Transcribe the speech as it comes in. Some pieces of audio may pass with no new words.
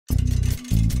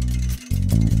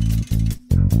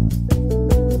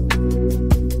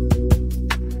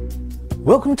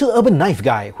Welcome to Urban Knife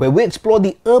Guy, where we explore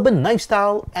the urban knife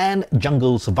style and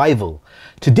jungle survival.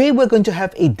 Today we're going to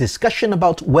have a discussion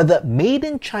about whether made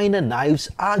in China knives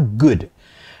are good.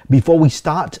 Before we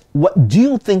start, what do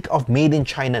you think of made in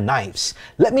China knives?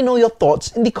 Let me know your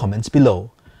thoughts in the comments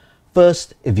below.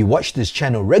 First, if you watch this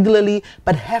channel regularly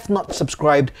but have not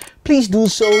subscribed, please do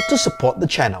so to support the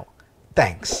channel.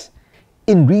 Thanks.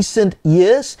 In recent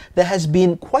years, there has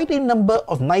been quite a number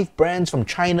of knife brands from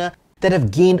China that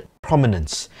have gained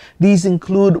prominence. These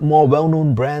include more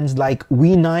well-known brands like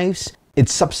WE Knives,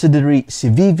 its subsidiary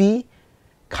Civivi,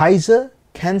 Kaiser,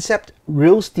 Kansept,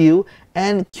 Real Steel,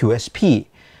 and QSP.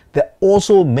 There are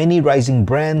also many rising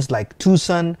brands like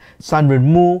Tucson,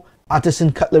 Sanrenmu,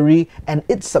 Artisan Cutlery, and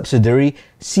its subsidiary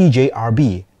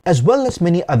CJRB, as well as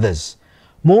many others.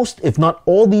 Most, if not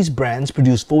all, these brands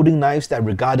produce folding knives that are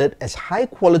regarded as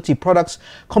high-quality products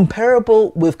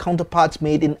comparable with counterparts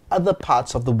made in other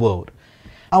parts of the world.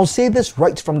 I'll say this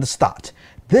right from the start.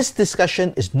 This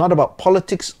discussion is not about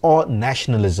politics or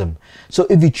nationalism. So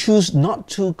if you choose not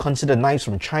to consider knives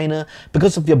from China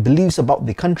because of your beliefs about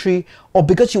the country or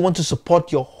because you want to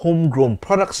support your homegrown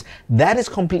products, that is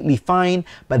completely fine,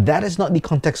 but that is not the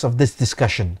context of this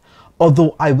discussion.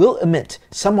 Although I will admit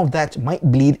some of that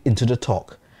might bleed into the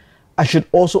talk. I should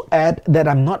also add that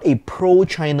I'm not a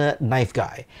pro-China knife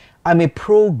guy. I'm a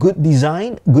pro-good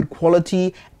design, good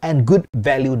quality, and good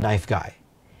value knife guy.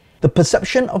 The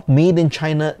perception of made in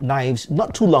China knives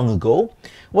not too long ago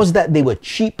was that they were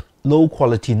cheap,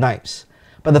 low-quality knives.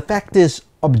 But the fact is,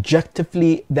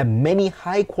 objectively, there are many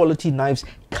high-quality knives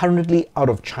currently out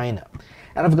of China.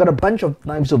 And I've got a bunch of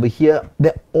knives over here.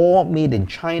 They're all made in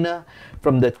China,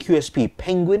 from the QSP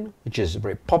Penguin, which is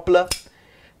very popular.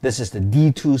 This is the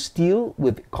D2 steel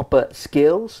with copper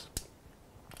scales.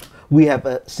 We have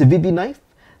a Civivi knife.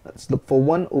 Let's look for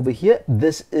one over here.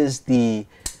 This is the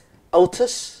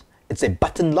Altus. It's a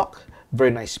button lock,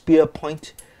 very nice spear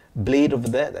point blade over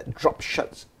there that drops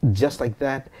shut just like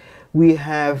that. We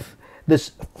have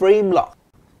this frame lock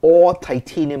or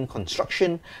titanium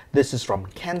construction. This is from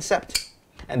Kansept,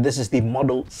 and this is the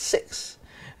Model 6.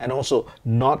 And also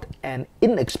not an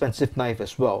inexpensive knife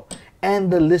as well.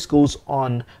 And the list goes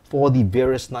on for the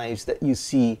various knives that you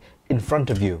see in front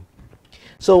of you.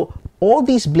 So all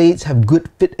these blades have good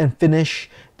fit and finish,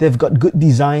 they've got good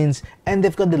designs, and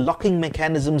they've got the locking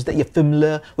mechanisms that you're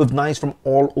familiar with knives from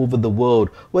all over the world,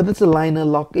 whether it's a liner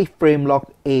lock, a frame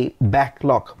lock, a back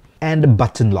lock, and a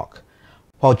button lock.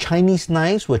 While Chinese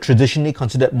knives were traditionally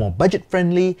considered more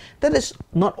budget-friendly, that is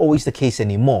not always the case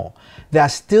anymore. There are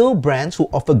still brands who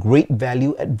offer great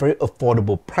value at very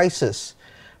affordable prices.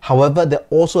 However, there are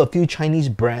also a few Chinese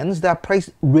brands that are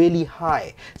priced really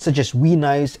high, such as WE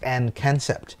Knives and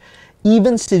Kansept.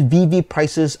 Even Civivi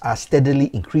prices are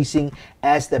steadily increasing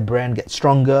as the brand gets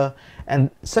stronger, and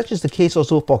such is the case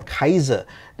also for Kaiser.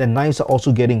 The knives are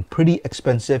also getting pretty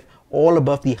expensive, all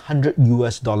above the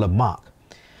 $100 mark.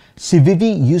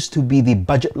 Civivi used to be the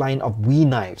budget line of WE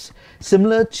Knives,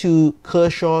 similar to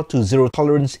Kershaw to Zero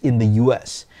Tolerance in the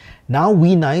US. Now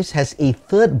WE Knives has a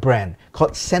third brand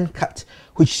called Sencut,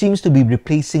 which seems to be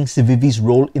replacing Civivi's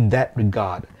role in that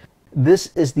regard.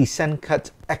 This is the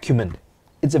Sencut Acumen.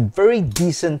 It's a very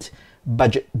decent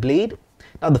budget blade.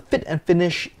 Now the fit and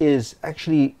finish is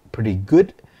actually pretty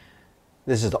good.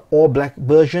 This is the all black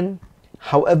version.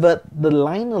 However, the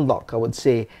liner lock, I would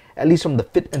say, at least from the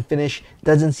fit and finish,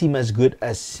 doesn't seem as good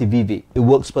as Civivi. It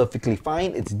works perfectly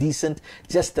fine, it's decent,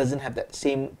 just doesn't have that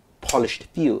same polished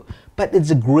feel. But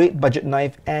it's a great budget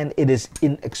knife and it is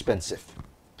inexpensive.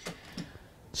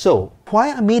 So,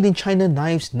 why are made in China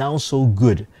knives now so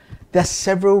good? There are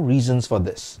several reasons for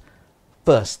this.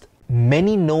 First,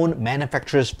 many known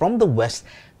manufacturers from the West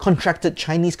contracted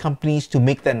Chinese companies to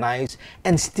make their knives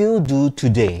and still do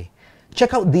today.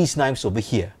 Check out these knives over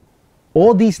here.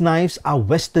 All these knives are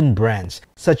Western brands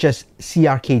such as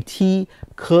CRKT,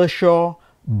 Kershaw,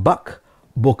 Buck,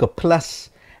 Boker Plus,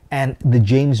 and the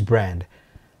James brand.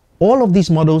 All of these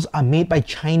models are made by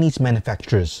Chinese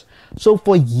manufacturers. So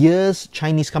for years,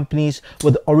 Chinese companies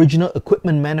were the original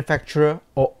equipment manufacturer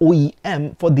or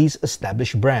OEM for these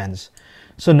established brands.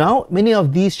 So now many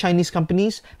of these Chinese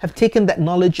companies have taken that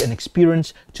knowledge and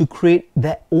experience to create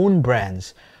their own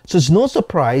brands. So it's no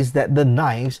surprise that the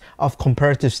knives of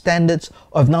comparative standards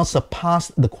have now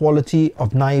surpassed the quality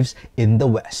of knives in the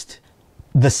West.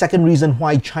 The second reason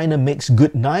why China makes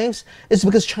good knives is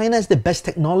because China has the best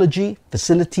technology,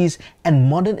 facilities, and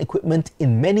modern equipment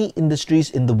in many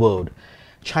industries in the world.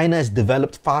 China has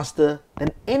developed faster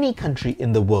than any country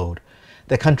in the world.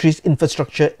 The country's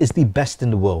infrastructure is the best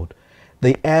in the world.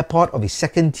 The airport of a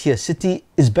second-tier city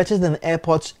is better than the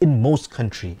airports in most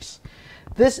countries.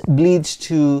 This leads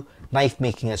to knife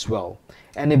making as well.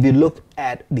 And if you look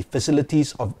at the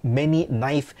facilities of many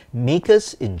knife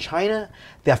makers in China,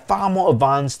 they are far more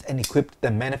advanced and equipped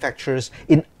than manufacturers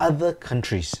in other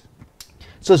countries.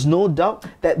 So there's no doubt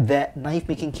that their knife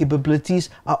making capabilities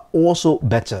are also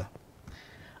better.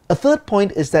 A third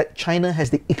point is that China has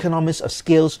the economies of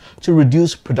scales to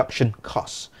reduce production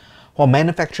costs. While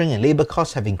manufacturing and labor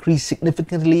costs have increased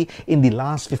significantly in the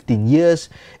last 15 years,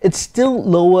 it's still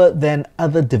lower than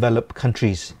other developed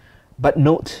countries. But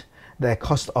note, their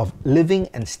cost of living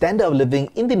and standard of living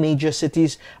in the major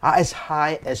cities are as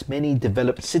high as many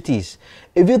developed cities.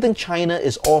 If you think China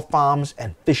is all farms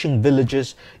and fishing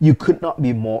villages, you could not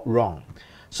be more wrong.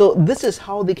 So this is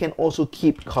how they can also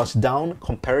keep costs down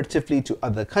comparatively to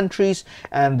other countries,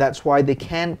 and that's why they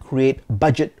can create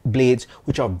budget blades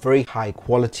which are very high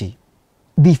quality.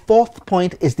 The fourth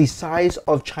point is the size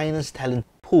of China's talent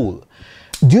pool.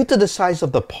 Due to the size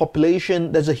of the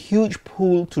population, there's a huge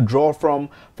pool to draw from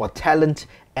for talent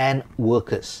and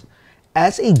workers.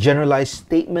 As a generalized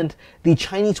statement, the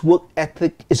Chinese work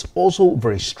ethic is also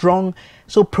very strong,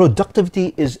 so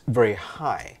productivity is very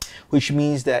high, which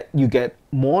means that you get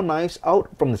more knives out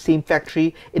from the same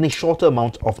factory in a shorter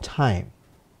amount of time.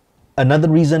 Another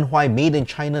reason why made in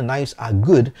China knives are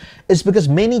good is because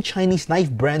many Chinese knife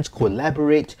brands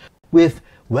collaborate with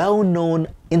well-known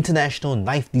international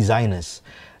knife designers.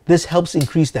 This helps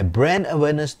increase their brand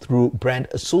awareness through brand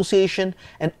association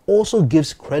and also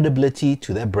gives credibility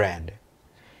to their brand.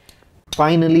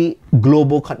 Finally,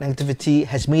 global connectivity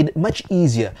has made it much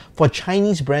easier for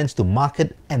Chinese brands to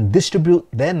market and distribute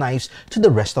their knives to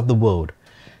the rest of the world.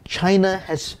 China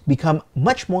has become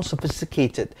much more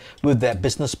sophisticated with their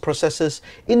business processes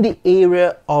in the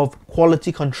area of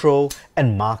quality control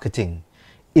and marketing.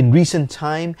 In recent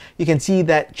time, you can see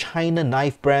that China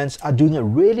knife brands are doing a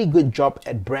really good job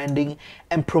at branding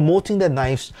and promoting their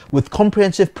knives with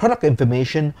comprehensive product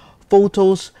information,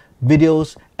 photos,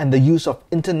 videos, and the use of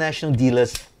international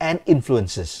dealers and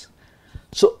influencers.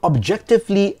 So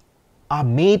objectively, are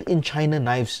made in China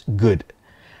knives good?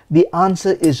 The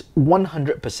answer is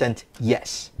 100%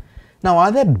 yes. Now,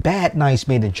 are there bad knives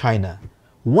made in China?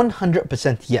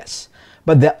 100% yes.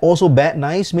 But there are also bad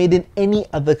knives made in any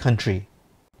other country.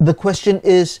 The question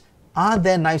is, are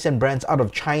there knives and brands out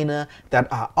of China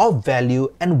that are of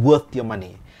value and worth your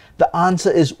money? The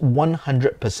answer is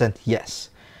 100% yes.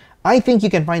 I think you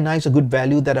can find knives of good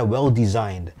value that are well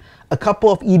designed. A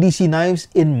couple of EDC knives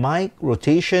in my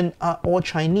rotation are all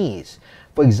Chinese.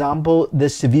 For example, the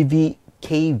Civivi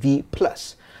KV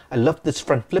Plus. I love this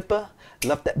front flipper,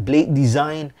 love that blade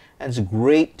design, and it's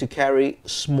great to carry,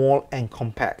 small and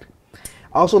compact.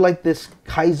 I also like this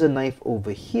Kaiser knife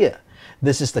over here.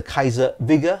 This is the Kaiser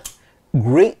Vigor.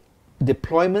 Great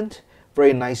deployment,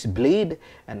 very nice blade,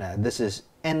 and this is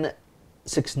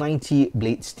N690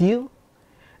 blade steel.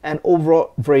 And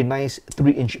overall, very nice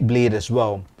 3-inch blade as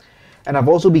well. And I've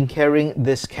also been carrying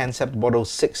this Kansept Bottle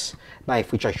 6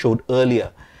 knife, which I showed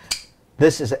earlier.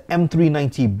 This is an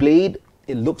M390 blade.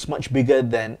 It looks much bigger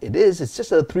than it is. It's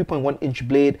just a 3.1-inch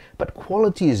blade, but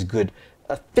quality is good.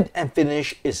 Fit and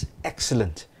finish is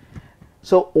excellent.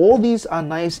 So all these are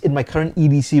knives in my current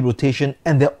EDC rotation,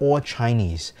 and they're all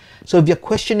Chinese. So if you're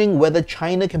questioning whether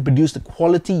China can produce the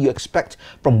quality you expect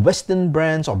from Western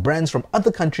brands or brands from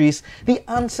other countries, the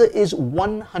answer is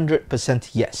 100%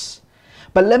 yes.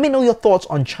 But let me know your thoughts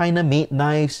on China-made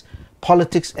knives,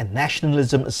 politics and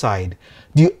nationalism aside.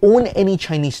 Do you own any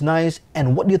Chinese knives,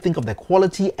 and what do you think of their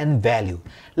quality and value?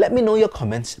 Let me know your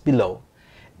comments below.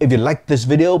 If you liked this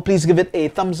video, please give it a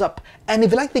thumbs up. And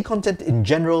if you like the content in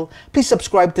general, please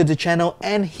subscribe to the channel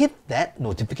and hit that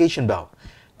notification bell.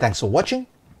 Thanks for watching.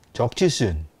 Talk to you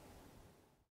soon.